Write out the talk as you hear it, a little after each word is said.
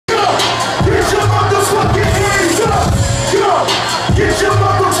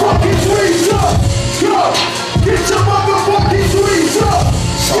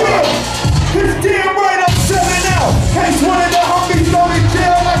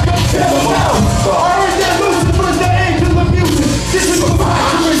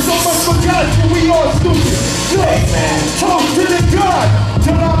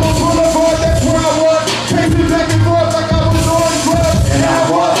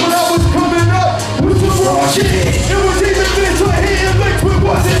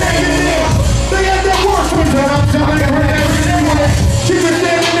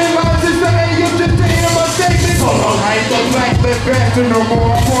boxing no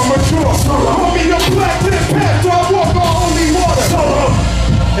more, I'm more mature. Call me the black lip pastor, I walk on holy water.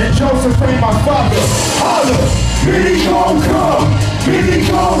 And Joseph ain't my father. Holla, many gon' come, many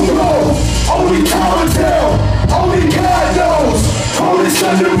gon' go. Only time will tell, only God knows. Coldest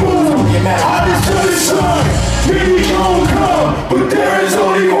under moon, hottest under sun. Many gon' come, but there is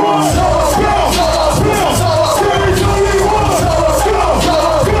only one.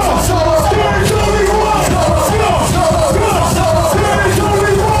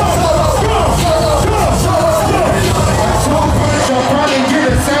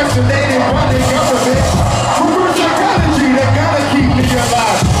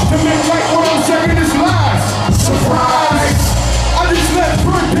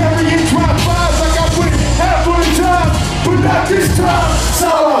 This time,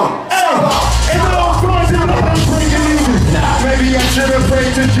 solo, and all friends and all breaking even. Maybe I should have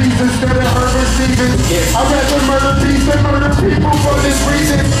prayed to Jesus instead of her receiving. I'd rather murder peace than murder people for this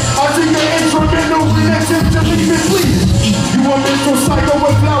reason. I think the instrumental reaction to leave it bleeding. You a mental psycho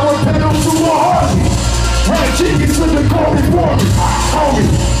with flower petals to a heartbeat. Red chickens to the call before me. Homie,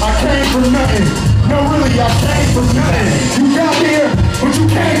 I came from nothing. No, really, I came from nothing. You got here, but you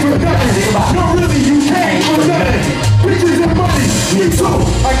came from nothing. No, really, you came from nothing. Bitches and money, me too.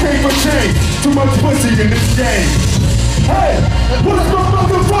 I came for change. Too much pussy in this game. Hey, what's my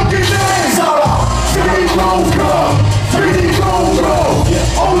motherfucking name? City gon' come, city gon' go.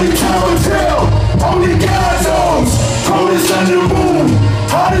 Only time will tell, only God knows. Coldest under moon,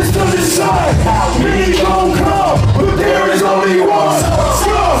 hottest under sun. Many gon' come, but there is only one.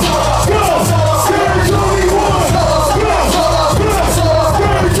 There is only one.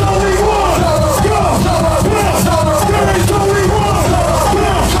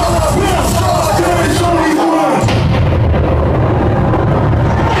 There is only one.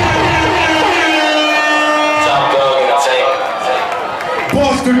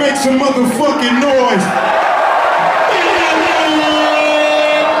 Boston, make some motherfucking noise.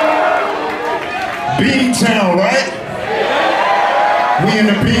 Beantown, right? We in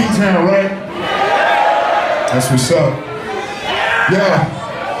the Beantown, right? That's what's up. Yeah.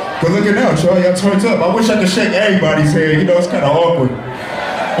 Good looking out, y'all. Y'all turned up. I wish I could shake everybody's hand. You know, it's kind of awkward. I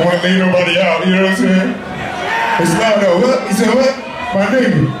want to leave nobody out, you know what I'm saying? It's loud though. What? He said what? My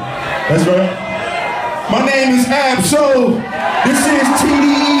nigga. That's right. My name is Absol. This is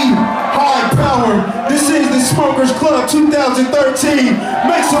TDE, High Power. This is the Smokers Club 2013.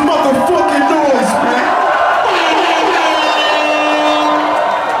 Make some motherfucking noise, man.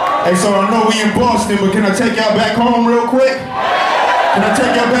 Hey, so I know we in Boston, but can I take y'all back home real quick? Can I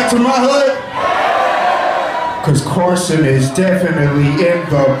take y'all back to my hood? Cause Carson is definitely in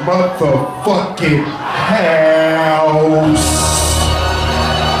the motherfucking house.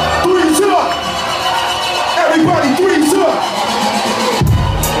 Threes up! Everybody, threes up!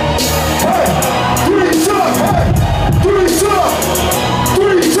 Hey! Threes up! Hey! Threes up!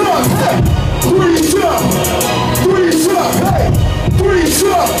 Threes up! Hey! Threes up! Threes up! Hey! Threes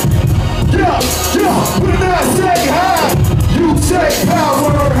up! Yeah! When I say high, you say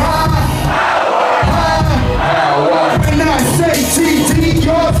power high. When I say TD,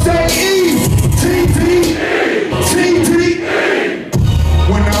 y'all say E. TD, TD.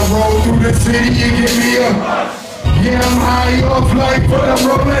 When I roll through the city, you give me a. Yeah, I'm high off life, but I'm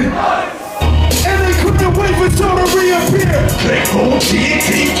rolling. And they couldn't wait for Joe to reappear. Click on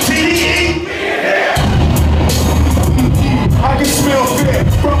TD. I can smell fear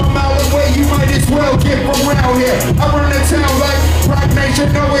from a mile away. You might as well get from around here. I run the town like Rock Nation,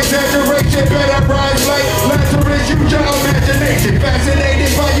 no exaggeration. Better rise like Lazarus, use your imagination.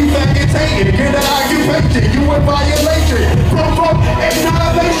 Fascinated by you vegetating. Get an occupation, you in violation. Provoke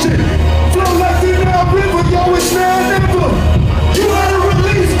annihilation. Flow like the Nile River, yo, it's now never. You had a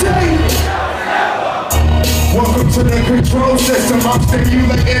release date. Welcome to the control system. I'm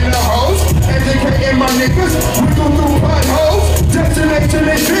stimulating the host, educating my niggas. We go through potholes. Destination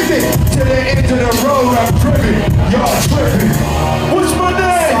is visit. To the end of the road, I'm driven. Y'all tripping. What's my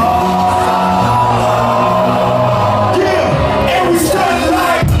name? Yeah, and we started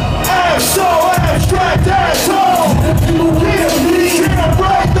like so abstract asshole. Yeah, damn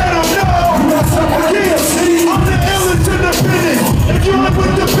right that I know. Yeah, I'm the illest in the business. If you ain't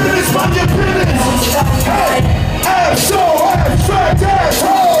with the business, mind your business. Hey, so abstract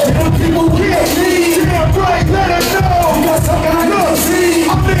asshole. People get me. Damn right, let her know. Look,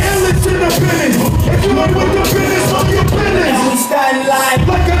 I'm the illest in the business. If you ain't with the business, mind your business. Like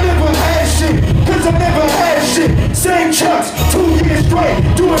I never had shit, cause I never had shit. Same chucks, 2 years straight,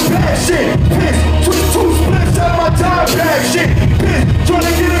 doing bad shit. Piss, two splits out my time bag shit. Piss, trying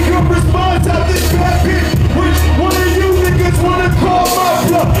to get a good response out this bad bitch. Which one of you niggas niggas wanna call my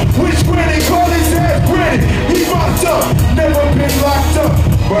bluff. Which granny call his ass granny? He locked up, never been locked up.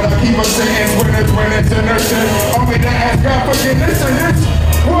 But I keep on saying winners and nursing. Only to ask God forgiveness and this.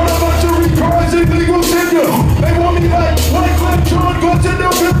 What a bunch of retards and legal tender. They want me like Cliff John, go to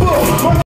the